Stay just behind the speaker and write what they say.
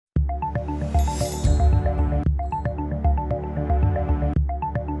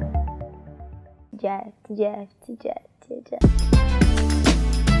TGIF.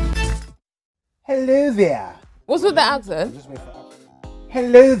 Hello there. What's with the accent?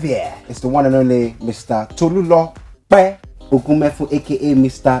 Hello there. It's the one and only Mr. Tolu Yemi Ogunmefun, a.k.a.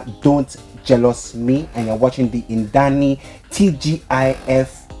 Mr. Dontjealousme, and you're watching the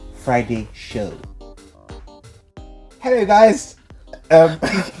NdaniTGIF Friday show. Hello guys.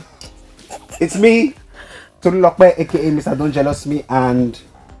 It's me, Tolu Yemi, a.k.a. Mr. Dontjealousme, and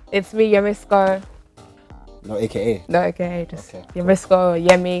It's me, Yemisco. no a.k.a. No, okay, just Okay, Yemisco,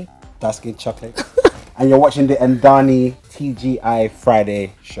 Yemi. Dark skin chocolate. And you're watching the NdaniTGI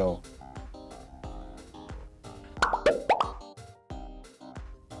Friday show.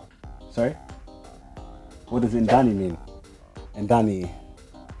 Sorry? What does Ndani mean? Ndani.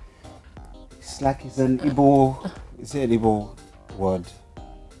 It's like it's an Igbo. Is it an Igbo word?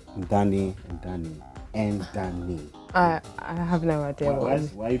 Ndani. I have no idea what it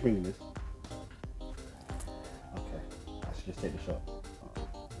is. Why are you bringing this? Okay. I should just take the shot.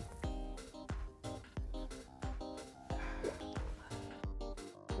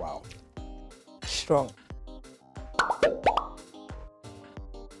 Wow. Strong.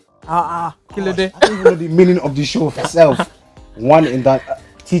 Killer day. I don't even know the meaning of the show itself. One in that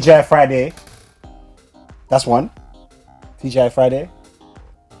TGI Friday. That's one. TGI Friday.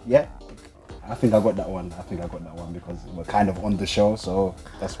 Yeah. I think I got that one. Because we're kind of on the show, so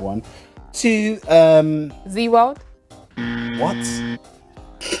that's one. Two. Z World. What?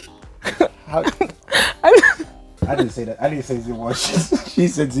 How? I didn't say that. I didn't say Z World. She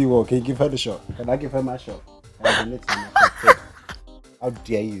said Z World. Can you give her the shot? Can I give her my shot? How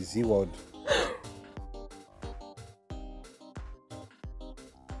dare you, Z World?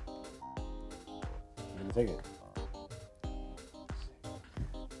 Let me take it.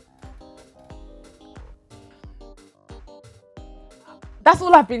 That's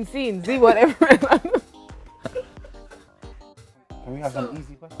all I've been seeing. Z World everywhere. Can we have some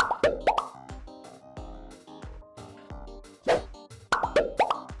easy questions?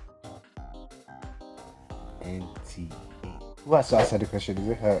 NTA. Who has to answer the question? Is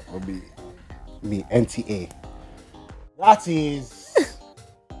it her or me? Me, NTA. That is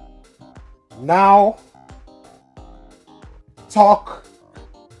now talk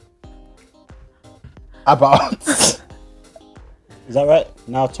about. Is that right?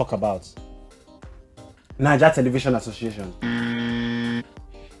 Now talk about Nigeria Television Association.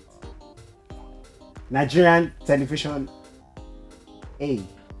 Nigerian Television A.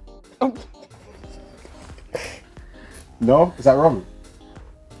 No? Is that wrong?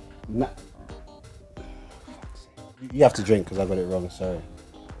 You have to drink because I got it wrong, sorry.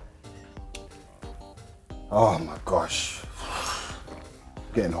 Oh my gosh.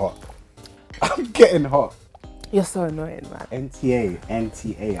 I'm getting hot. I'm getting hot. You're so annoying, man.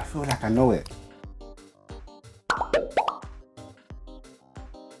 NTA. I feel like I know it.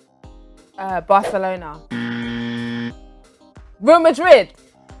 Barcelona. Real Madrid.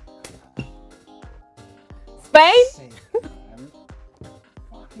 Spain?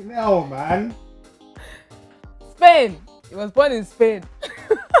 Fucking hell, man. Spain. He was born in Spain.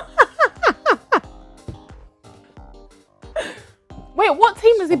 Wait, what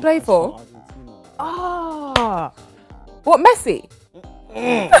team does he play for? Ah, what, Messi?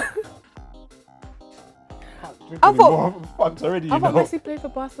 I thought Messi played for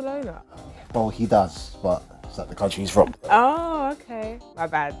Barcelona. Well, he does, but it's not the country he's from. Oh, okay. My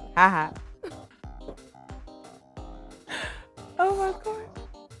bad. Haha. Oh my god.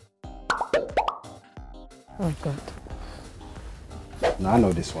 Oh god. No, I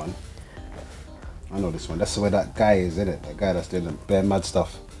know this one. That's where that guy is, isn't it? That guy that's doing the bare mad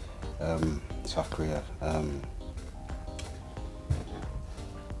stuff. South Korea.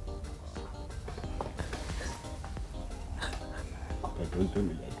 Don't do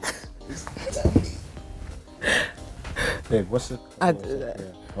me like this. Babe, what's it?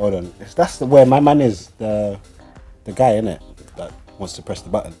 Hold on. That's where my man is. The guy, innit? That wants to press the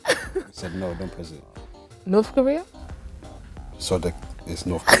button. He said no, don't press it. North Korea? So it's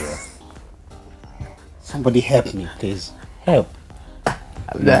North Korea. Somebody help me, please. Help.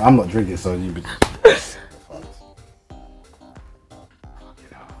 No, I'm not drinking, so you be.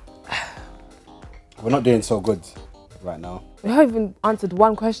 We're not doing so good right now. We haven't even answered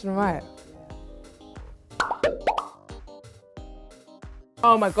one question right.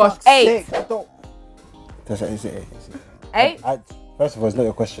 Oh my gosh, 8. Is it 8? First of all, it's not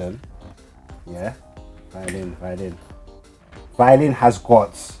your question. Yeah. Violin. Violin has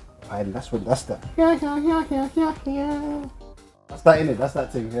got. Violin, that's the. That's that, innit? That's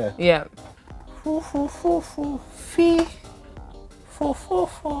that thing, yeah. Yeah. 4 4 4 4 fee 4 4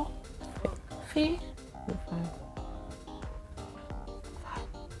 4 for you?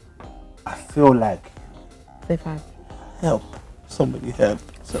 I feel like Say 5. help. Somebody help.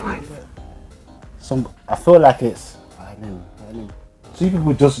 Somebody help. I feel like it's violin. See,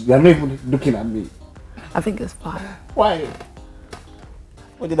 people just, they're not even looking at me. I think it's 5. Why?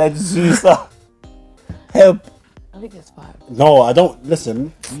 What did I just do, sir? Help. I think it's 5. No, I don't.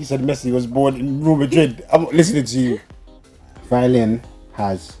 Listen, you said Messi was born in Real Madrid. I'm not listening to you. Violin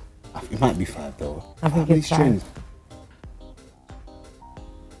has, it might be 5 though. I think it's 5.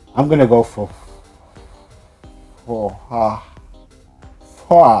 I'm gonna go for 4.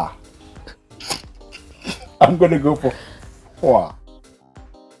 I'm gonna go for 4.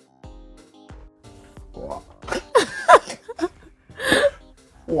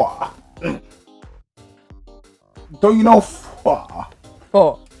 4. Don't you know 4?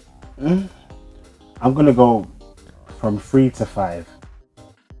 4. I'm gonna go from 3 to 5.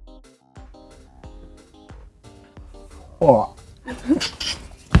 4.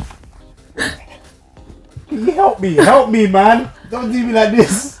 Can you help me? Help me, man. Don't do me like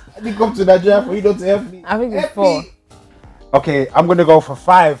this. I didn't come to Nigeria for you not to help me. I think it's Help 4. me. Okay, I'm gonna go for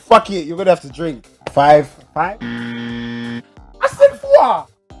 5. Fuck it, you're gonna have to drink. 5. 5? I said 4.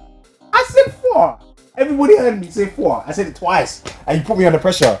 I said 4. Everybody heard me say 4. I said it twice. And you put me under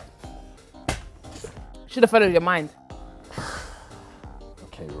pressure. Should have followed your mind.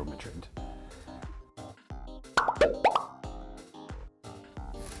 Okay, Real Madrid.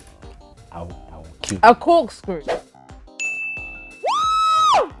 I will kill you. A corkscrew.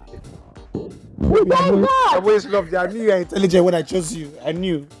 I always loved you. I knew you were intelligent when I chose you. I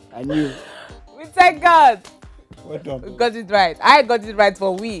knew. We thank God. Well done. We got it right. I got it right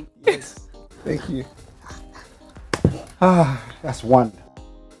for we. Yes. Thank you. That's 1.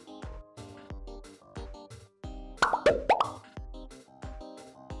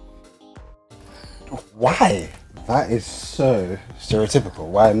 Why? That is so stereotypical.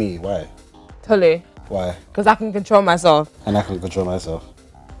 Why me? Why? Tolu. Why? Because I can control myself. And I can control myself.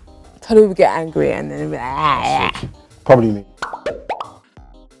 Tolu would get angry and then be like, Probably me.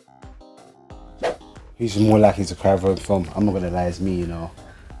 He's more likely to cry for a film. I'm not gonna lie, it's me, you know.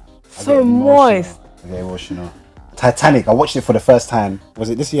 so moist. I get emotional. Titanic, I watched it for the first time. Was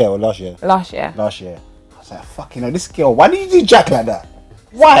it this year or last year? Last year. Last year. I was like, fuck, you know, this girl, why did you do Jack like that?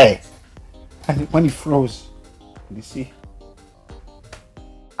 Why? And when he froze, did you see?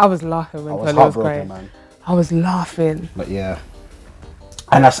 I was laughing when I was Tolu was heartbroken, crying. man. I was laughing. But yeah.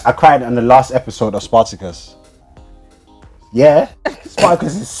 And I cried on the last episode of Spartacus. Yeah?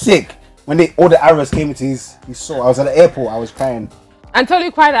 Spartacus is sick. When all the arrows came into his soul, I was at the airport, I was crying. And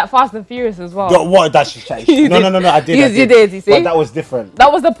Tolu cried at Fast and Furious as well. Yo, what? That's just You no, did. I did. You did, you see? But that was different. That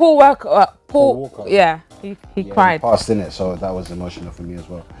was the Paul Walker. Paul Walker. Yeah, he Yeah, cried. he passed in it, so that was emotional for me as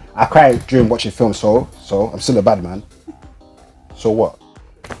well. I cried during watching film, so I'm still a bad man. So what?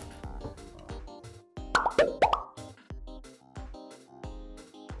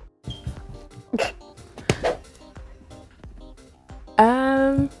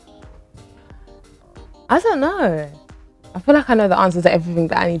 I don't know. I feel like I know the answer to everything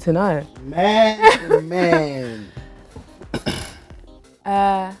that I need to know. Man.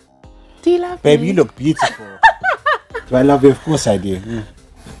 Do you love Babe, me? you look beautiful. Do I love you? Of course I do.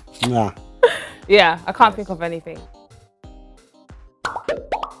 Nah. Yeah, I can't think of anything.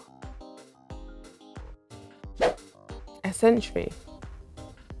 A century.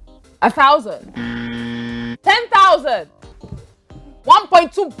 1,000. 10,000.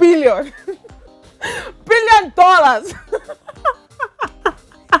 1.2 billion. $1 billion.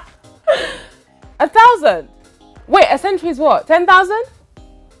 1,000. Wait, a century is what? 10,000?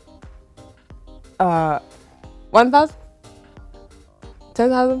 1,000?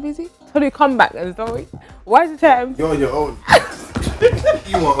 10,000 BC? How do you come back and tell me? Why is it 10? You're on your own.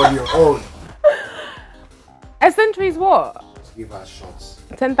 You are on your own. A century is what? Let's give our shots.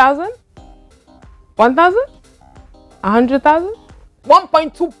 10,000? 1,000? 100,000?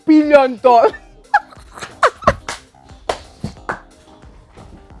 $1.2 billion.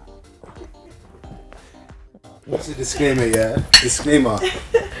 What's the disclaimer, yeah? Disclaimer.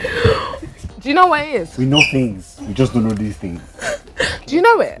 Do you know what it is? We know things. We just don't know these things. Do you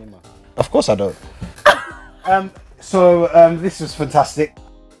know it? Of course I don't. This was fantastic.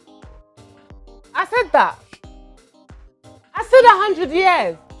 I said that. I said 100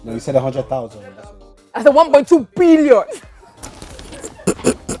 years. No, you said 100,000. I said 1.2 billion.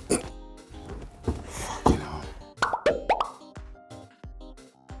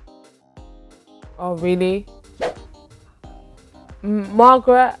 Oh, really?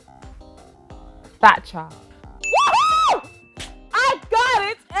 Margaret Thatcher. I got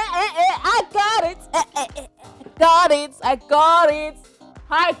it! I got got it. I got it.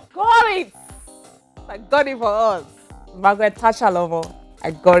 I got it. I got it for us. Margaret Thatcher lover.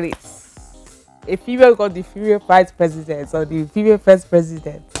 I got it. A female got the female vice president or the female first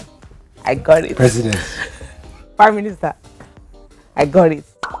president. I got it. President. Prime Minister. I got it.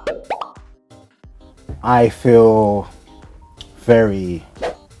 I feel very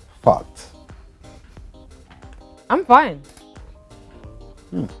fucked. I'm fine.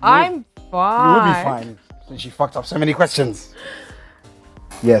 I'm fine. You would be fine since you fucked up so many questions.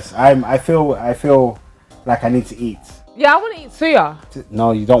 Yes, I feel like I need to eat. Yeah, I want to eat suya.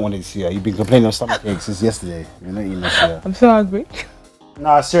 No, you don't want to eat suya. You've been complaining of stomach aches since yesterday. You're not eating suya. I'm so hungry.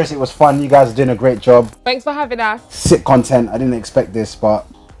 No, seriously, it was fun. You guys are doing a great job. Thanks for having us. Sick content. I didn't expect this, but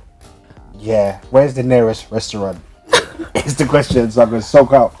yeah. Where's the nearest restaurant? It's the question. So I'm going to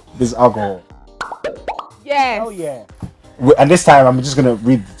soak out this alcohol. Yes. Oh yeah. And this time I'm just going to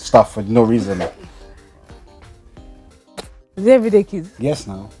read stuff for no reason. Is it everyday kids? Yes,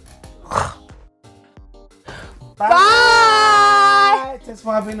 now. Bye. Thanks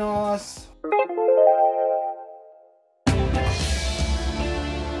for having us.